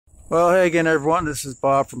Well, hey again, everyone. This is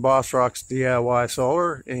Bob from Bossrox DIY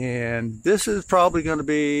Solar, and this is probably going to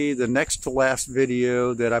be the next to last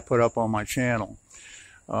video that I put up on my channel.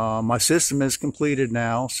 My system is completed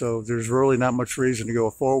now, so there's really not much reason to go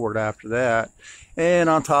forward after that. And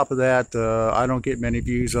on top of that, I don't get many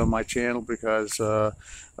views on my channel because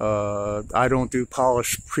I don't do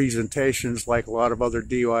polished presentations like a lot of other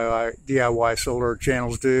DIY solar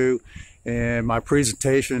channels do. And my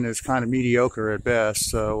presentation is kind of mediocre at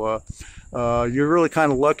best. So you're really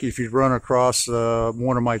kind of lucky if you run across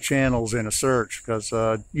one of my channels in a search, because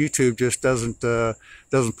YouTube just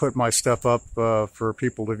doesn't put my stuff up for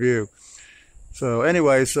people to view. So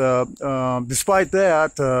anyways, despite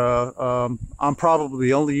that, I'm probably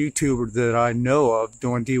the only YouTuber that I know of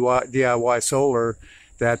doing DIY solar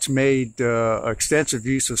that's made extensive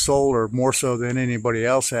use of solar, more so than anybody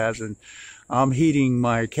else has. And I'm heating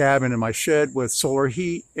my cabin and my shed with solar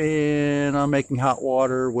heat, and I'm making hot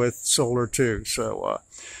water with solar too. So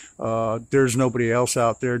there's nobody else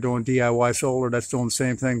out there doing DIY solar that's doing the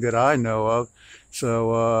same thing that I know of.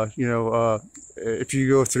 So if you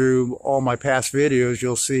go through all my past videos,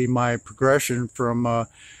 you'll see my progression from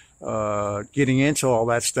getting into all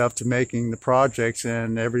that stuff to making the projects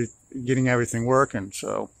and getting everything working.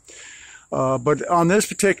 So but on this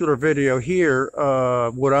particular video here,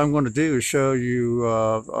 what I'm going to do is show you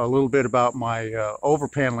a little bit about my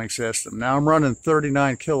overpaneling system. Now I'm running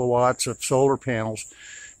 39 kilowatts of solar panels,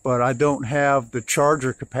 but I don't have the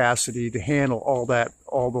charger capacity to handle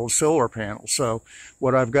all those solar panels. So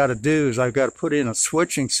what I've got to do is I've got to put in a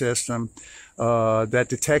switching system that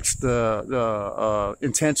detects the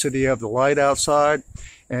intensity of the light outside.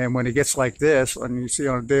 And when it gets like this, and you see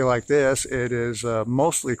on a day like this, it is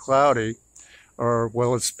mostly cloudy, or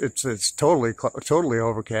well, it's totally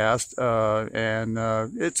overcast, and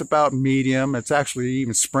it's about medium. It's actually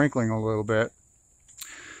even sprinkling a little bit.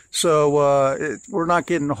 So we're not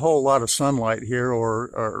getting a whole lot of sunlight here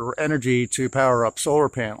or energy to power up solar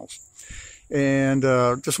panels. And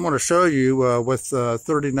just want to show you with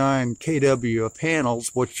 39 kW of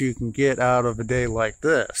panels what you can get out of a day like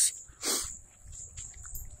this.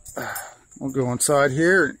 We'll go inside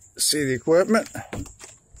here and see the equipment.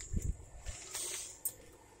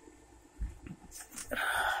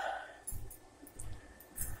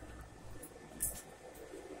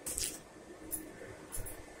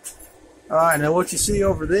 Alright, now what you see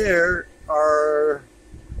over there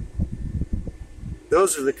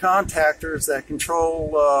those are the contactors that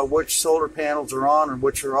control which solar panels are on and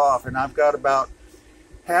which are off. And I've got about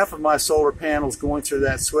half of my solar panels going through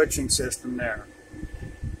that switching system there.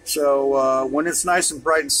 So when it's nice and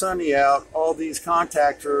bright and sunny out, all these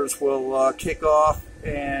contactors will kick off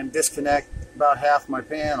and disconnect about half my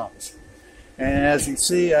panels. And as you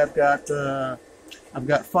see, I've got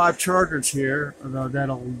 5 chargers here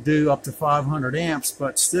that'll do up to 500 amps,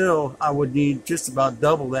 but still I would need just about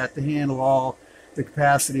double that to handle all the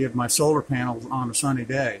capacity of my solar panels on a sunny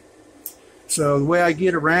day. So the way I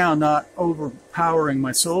get around not overpowering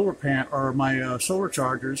my solar solar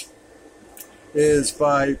chargers is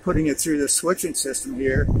by putting it through the switching system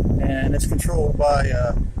here, and it's controlled by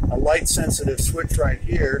a light sensitive switch right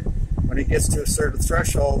here. When it gets to a certain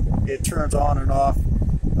threshold, it turns on and off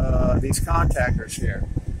these contactors here.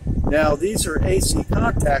 Now these are AC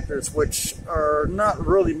contactors, which are not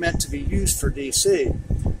really meant to be used for DC,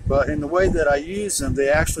 but in the way that I use them, they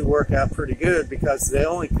actually work out pretty good, because they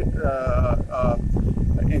only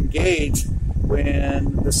engage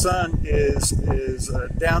when the sun is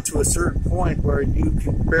down to a certain point where you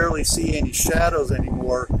can barely see any shadows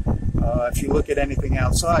anymore. If you look at anything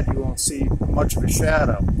outside, you won't see much of a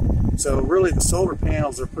shadow. So really the solar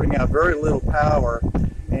panels are putting out very little power,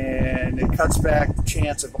 and it cuts back the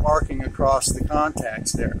chance of arcing across the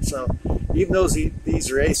contacts there. So even though these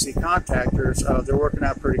are AC contactors, they're working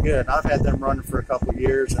out pretty good. I've had them running for a couple of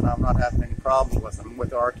years, and I'm not having any problems with them,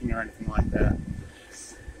 with arcing or anything like that.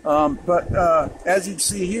 But as you can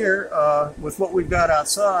see here, with what we've got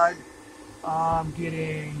outside, I'm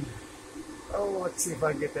getting, let's see if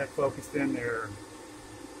I can get that focused in there,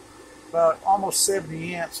 about almost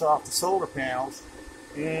 70 amps off the solar panels.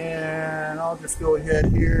 And I'll just go ahead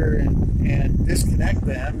here and disconnect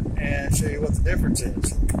them and show you what the difference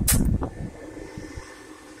is.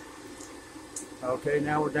 Okay,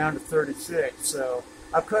 now we're down to 36. So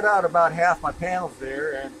I've cut out about half my panels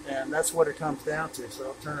there, and that's what it comes down to. So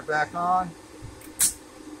I'll turn it back on,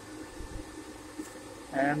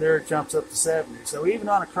 and there it jumps up to 70. So even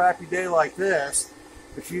on a crappy day like this,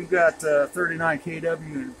 if you've got 39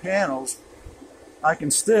 kW in panels, I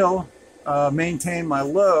can still maintain my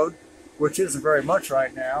load, which isn't very much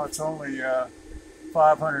right now. It's only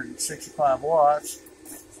 565 watts,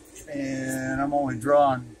 and I'm only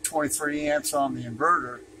drawing 23 amps on the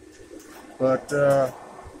inverter, but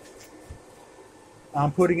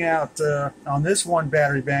I'm putting out on this one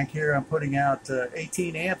battery bank here, I'm putting out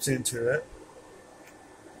 18 amps into it,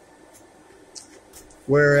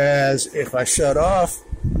 whereas if I shut off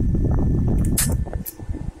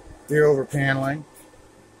the over paneling,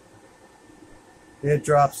 it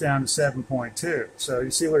drops down to 7.2. So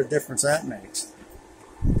you see what a difference that makes.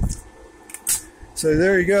 So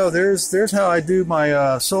there you go. There's how I do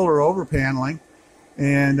my solar over paneling.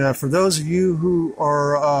 And for those of you who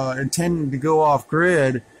are intending to go off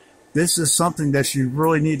grid, this is something that you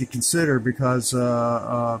really need to consider, because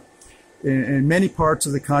in many parts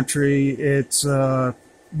of the country, it's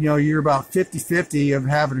you're about 50-50 of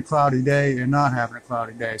having a cloudy day and not having a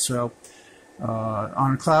cloudy day. So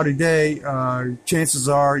on a cloudy day, chances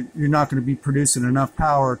are you're not going to be producing enough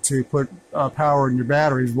power to put power in your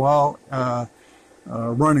batteries while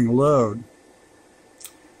running a load.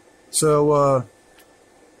 So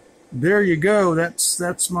there you go.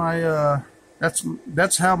 That's my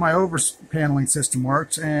that's how my over paneling system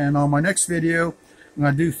works. And on my next video, I'm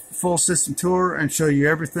going to do full system tour and show you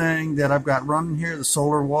everything that I've got running here: the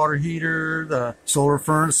solar water heater, the solar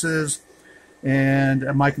furnaces, and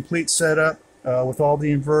my complete setup with all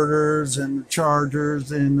the inverters and the chargers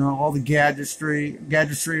and all the gadgetry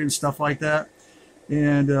and stuff like that.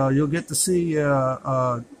 And you'll get to see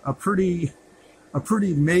a pretty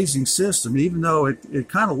amazing system, even though it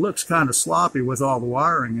kind of looks kind of sloppy with all the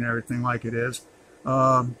wiring and everything like it is.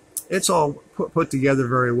 It's all put together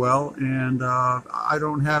very well, and I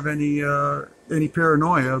don't have any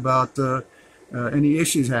paranoia about any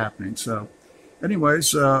issues happening. So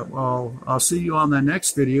anyways, I'll see you on the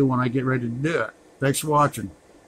next video when I get ready to do it. Thanks for watching.